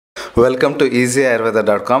Welcome to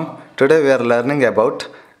easyayurveda.com. Today we are learning about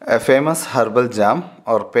a famous herbal jam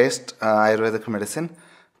or paste Ayurvedic medicine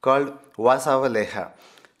called Vasavaleha.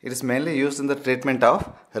 It is mainly used in the treatment of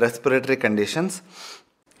respiratory conditions.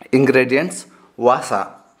 Ingredients: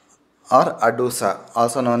 Vasa or Adusa,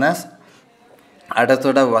 also known as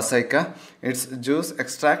Adathoda vasaika. Its juice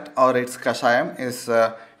extract or its kashayam is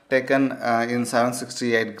taken in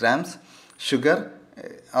 768 grams. Sugar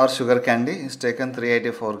or sugar candy is taken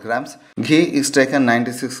 384 grams. Ghee is taken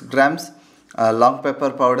 96 grams. Long pepper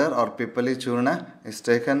powder or pipali churna is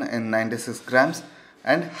taken in 96 grams.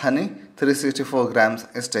 And honey 364 grams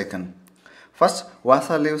is taken. First,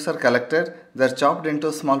 vasa leaves are collected. They are chopped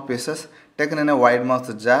into small pieces, taken in a wide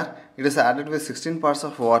mouthed jar. It is added with 16 parts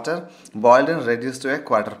of water, boiled and reduced to a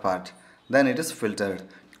quarter part. Then it is filtered.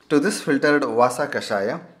 To this filtered vasa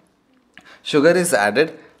kashaya, sugar is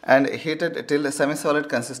added and heated till a semi-solid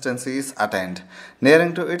consistency is attained.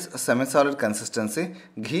 Nearing to its semi-solid consistency,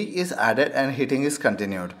 ghee is added and heating is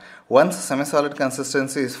continued. Once semi-solid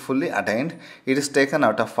consistency is fully attained, it is taken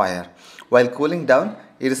out of fire. While cooling down,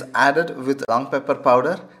 it is added with long pepper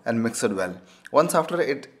powder and mixed well. Once after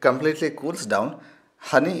it completely cools down,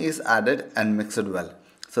 honey is added and mixed well.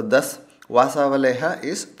 So thus, Vasavaleha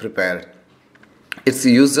is prepared. It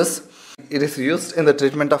is used in the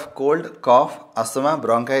treatment of cold, cough, asthma,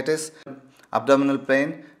 bronchitis, abdominal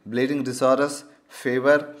pain, bleeding disorders,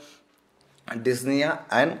 fever, dyspnea,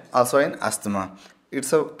 and also in asthma.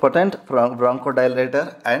 It's a potent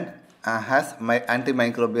bronchodilator and has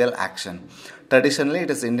antimicrobial action. Traditionally,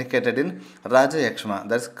 it is indicated in Raja Yakshma,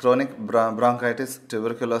 that's chronic bronchitis,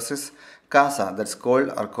 tuberculosis, Kasa, that's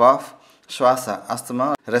cold or cough, Shwasa,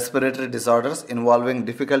 asthma, respiratory disorders involving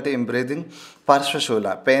difficulty in breathing,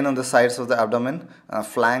 Parshvashula, pain on the sides of the abdomen,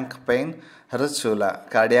 flank pain, Hritshula,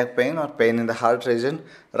 cardiac pain or pain in the heart region,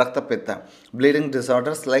 Rakta Pitta, bleeding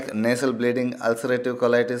disorders like nasal bleeding, ulcerative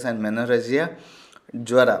colitis and menorrhagia,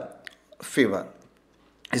 Jwara, fever.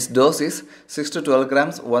 Its dose is 6 to 12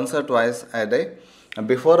 grams once or twice a day.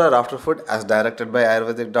 Before or after food as directed by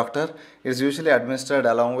Ayurvedic doctor, it is usually administered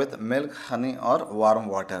along with milk, honey or warm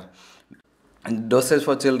water. Dosage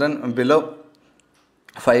for children below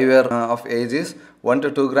 5 years of age is 1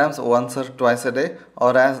 to 2 grams once or twice a day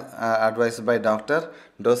or as advised by doctor.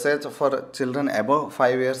 Dosage for children above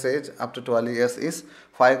 5 years age up to 12 years is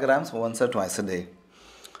 5 grams once or twice a day.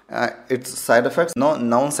 Its side effects: no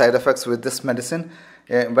known side effects with this medicine,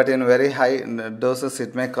 but in very high doses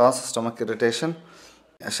it may cause stomach irritation.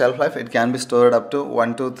 Shelf life: it can be stored up to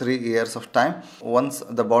 1 to 3 years of time. Once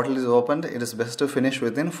the bottle is opened, it is best to finish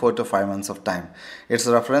within 4 to 5 months of time. Its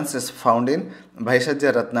reference is found in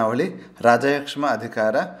Bhaishajya Ratnavali, Rajayakshma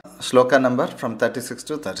Adhikara, Shloka number from 36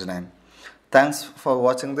 to 39. Thanks for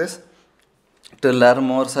watching this. To learn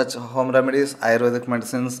more such home remedies, Ayurvedic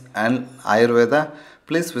medicines and Ayurveda,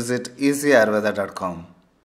 please visit easyayurveda.com.